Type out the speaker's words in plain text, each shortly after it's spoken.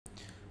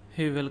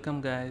Hey,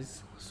 welcome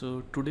guys.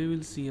 So today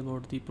we'll see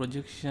about the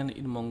projection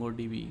in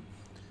MongoDB.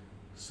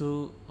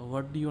 So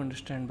what do you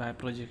understand by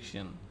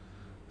projection?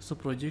 So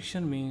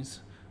projection means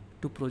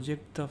to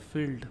project the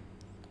field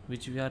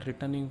which we are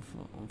returning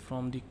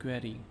from the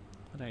query,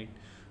 right?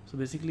 So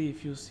basically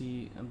if you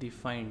see the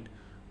find,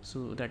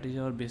 so that is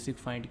our basic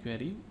find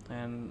query,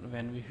 and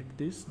when we hit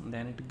this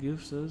then it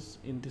gives us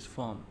in this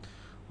form,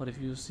 or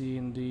if you see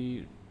in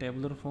the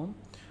tabular form,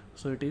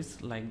 so it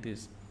is like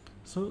this.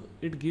 So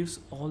it gives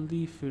all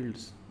the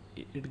fields.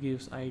 It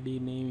gives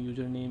id, name,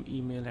 username,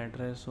 email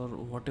address, or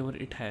whatever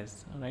it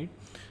has, right?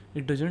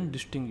 It doesn't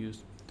distinguish.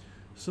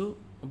 So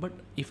but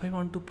if I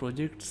want to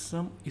project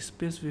some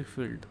specific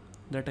field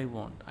that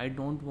I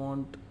don't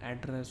want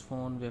address,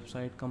 phone,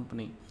 website,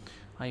 company.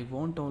 I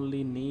want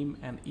only name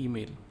and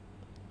email,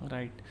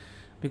 right?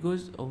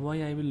 Because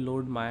why I will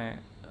load my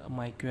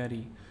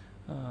query,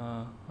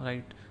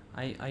 right?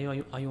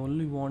 I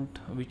only want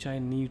which I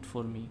need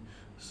for me.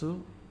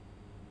 So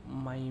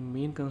my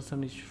main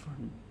concern is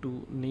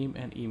to name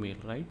and email,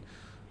 right?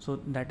 So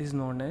that is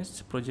known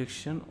as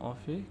projection of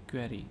a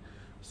query.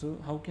 So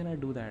how can I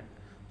do that?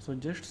 So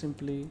just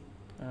simply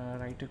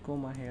write a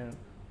comma here,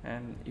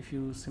 and if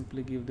you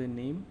simply give the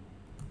name,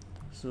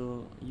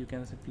 so you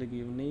can simply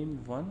give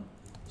name 1.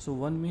 So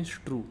 1 means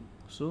true,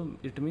 so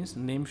it means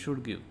name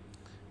should give.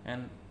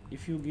 And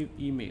if you give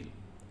email,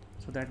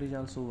 so that is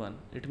also 1,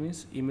 it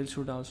means email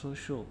should also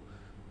show.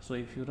 So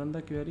if you run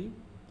the query,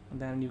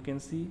 then you can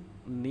see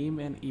name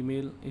and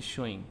email is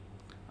showing,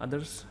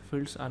 others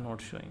fields are not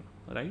showing,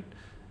 right?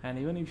 And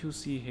even if you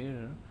see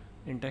here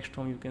in text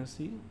form, you can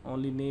see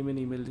only name and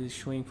email is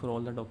showing for all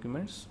the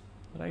documents,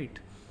 right?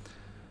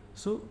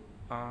 So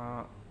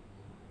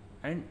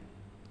and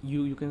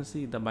you can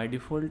see the by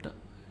default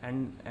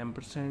and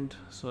ampersand,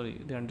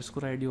 sorry, the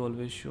underscore id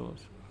always shows.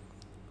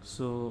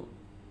 So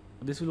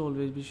this will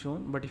always be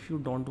shown, but if you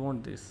don't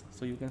want this,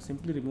 so you can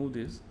simply remove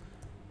this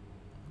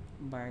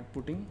by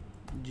putting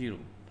 0.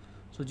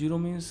 So 0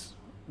 means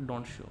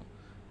don't show,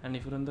 and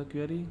if you run the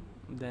query,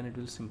 then it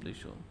will simply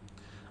show.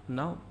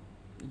 Now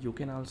you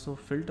can also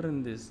filter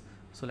in this.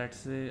 So let's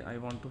say I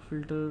want to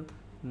filter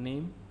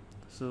name.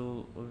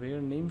 So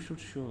where name should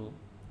show,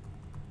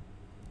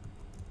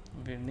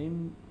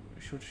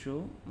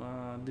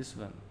 this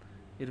one,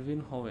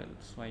 Irvin Howell.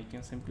 So I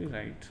can simply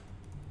write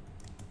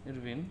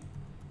Irvin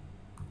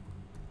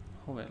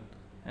Howell,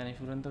 and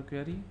if you run the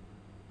query,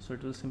 so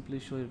it will simply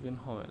show Irvin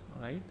Howell,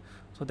 right?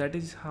 So that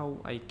is how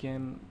I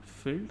can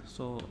field.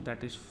 So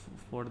that is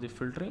for the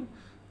filtering,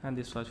 and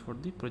this was for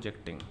the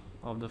projecting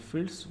of the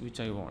fields which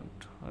I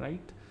want,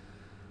 right?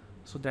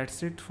 So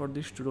that's it for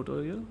this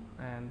tutorial,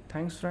 and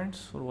thanks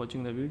friends for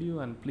watching the video,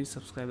 and please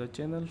subscribe the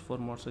channel for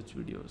more such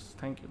videos.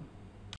 Thank you.